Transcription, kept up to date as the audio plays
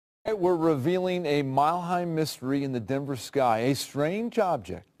We're revealing a mile-high mystery in the Denver sky, a strange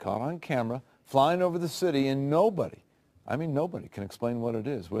object caught on camera flying over the city, and nobody can explain what it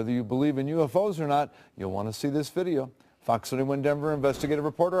is. Whether you believe in UFOs or not, you'll want to see this video. Fox 31 Denver investigative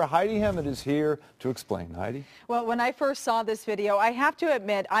reporter Heidi Hemmat is here to explain. Heidi? Well, when I first saw this video, I have to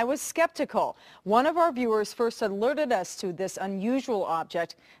admit I was skeptical. One of our viewers first alerted us to this unusual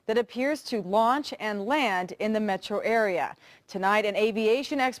object that appears to launch and land in the metro area. Tonight, an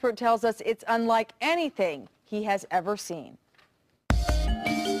aviation expert tells us it's unlike anything he has ever seen.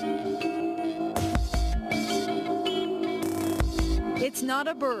 It's not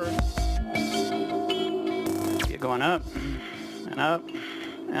a bird. Going up and up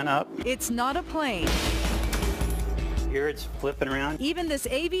and up. It's not a plane. Here it's flipping around. Even this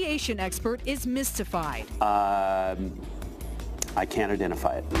aviation expert is mystified. I can't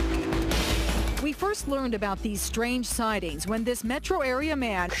identify it. We first learned about these strange sightings when this metro area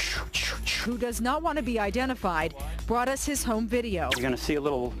man, who does not want to be identified, brought us his home video. You're going to see a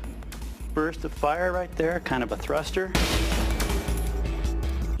little burst of fire right there, kind of a thruster.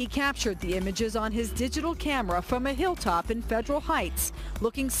 He captured the images on his digital camera from a hilltop in Federal Heights,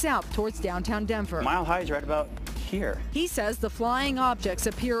 looking south towards downtown Denver. Mile High is right about here. He says the flying objects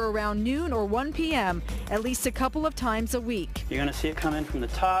appear around noon or 1 p.m. at least a couple of times a week. You're going to see it come in from the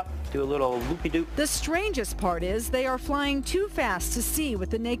top, do a little loopy-doop. The strangest part is they are flying too fast to see with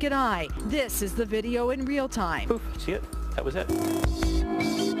the naked eye. This is the video in real time. Poof, see it? That was it.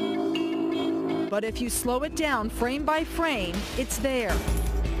 But if you slow it down frame by frame, it's there.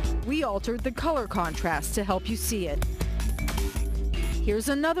 We altered the color contrast to help you see it. Here's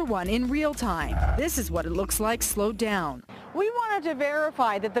another one in real time. This is what it looks like slowed down. We wanted to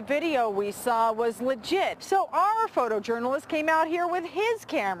verify that the video we saw was legit, so our photojournalist came out here with his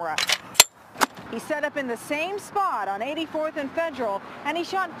camera. He set up in the same spot on 84th and Federal, and he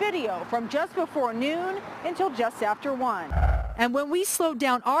shot video from just before noon until just after 1. And when we slowed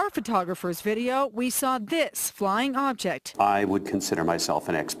down our photographer's video, we saw this flying object. I would consider myself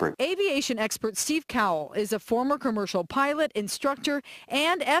an expert. Aviation expert Steve Cowell is a former commercial pilot, instructor,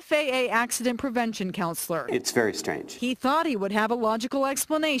 and FAA accident prevention counselor. It's very strange. He thought he would have a logical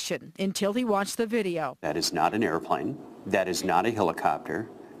explanation until he watched the video. That is not an airplane. That is not a helicopter.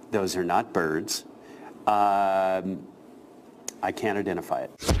 Those are not birds. I can't identify it.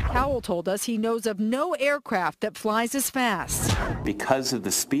 Cowell told us he knows of no aircraft that flies as fast. Because of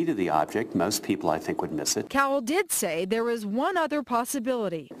the speed of the object, most people, I think, would miss it. Cowell did say there is one other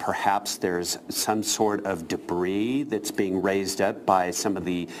possibility. Perhaps there's some sort of debris that's being raised up by some of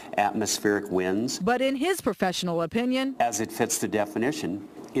the atmospheric winds. But in his professional opinion, as it fits the definition,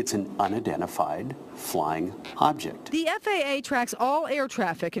 it's an unidentified flying object. The FAA tracks all air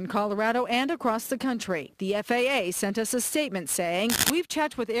traffic in Colorado and across the country. The FAA sent us a statement saying, "We've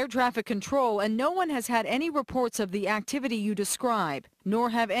checked with air traffic control and no one has had any reports of the activity you describe, nor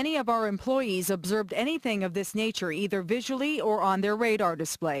have any of our employees observed anything of this nature either visually or on their radar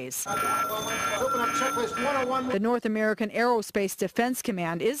displays." The North American Aerospace Defense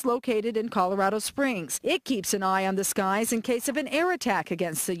Command is located in Colorado Springs. It keeps an eye on the skies in case of an air attack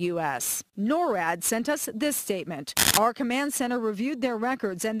against the U.S. NORAD sent us this statement. Our command center reviewed their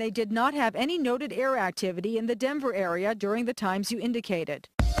records and they did not have any noted air activity in the Denver area during the times you indicated.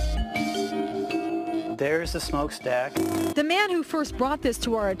 There's the smokestack. The man who first brought this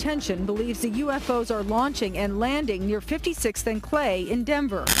to our attention believes the UFOs are launching and landing near 56th and Clay in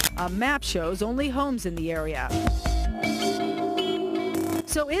Denver. A map shows only homes in the area.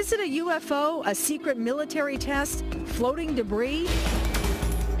 So is it a UFO, a secret military test, floating debris?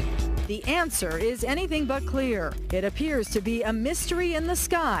 The answer is anything but clear. It appears to be a mystery in the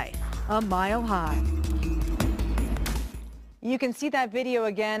sky, a mile high. You can see that video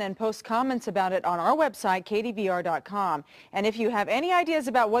again and post comments about it on our website, kdvr.com. And if you have any ideas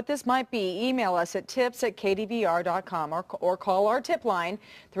about what this might be, email us at tips@kdvr.com or call our tip line,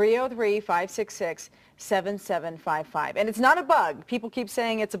 303-566-7755. And it's not a bug. People keep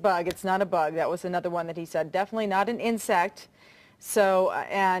saying it's a bug. It's not a bug. That was another one that he said. Definitely not an insect. So,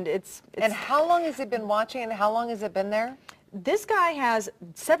 and it's... And how long has he been watching and how long has it been there? This guy has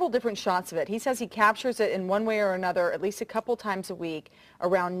several different shots of it. He says he captures it in one way or another at least a couple times a week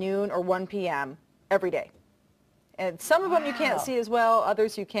around noon or 1 p.m. every day. And some of them you can't see as well,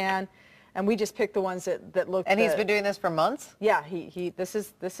 others you can. And we just picked the ones that look. And he's been doing this for months? Yeah, this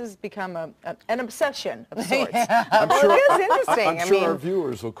has become an obsession of sorts. Yeah. Well, it is interesting. I'm sure our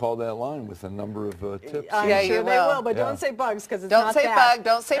viewers will call that line with a number of tips. I'm sure they will, but don't say bugs because it's not that. Don't say bug,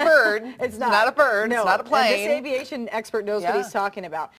 don't say bird. It's not a bird, no. it's not a plane. And this aviation expert knows what he's talking about.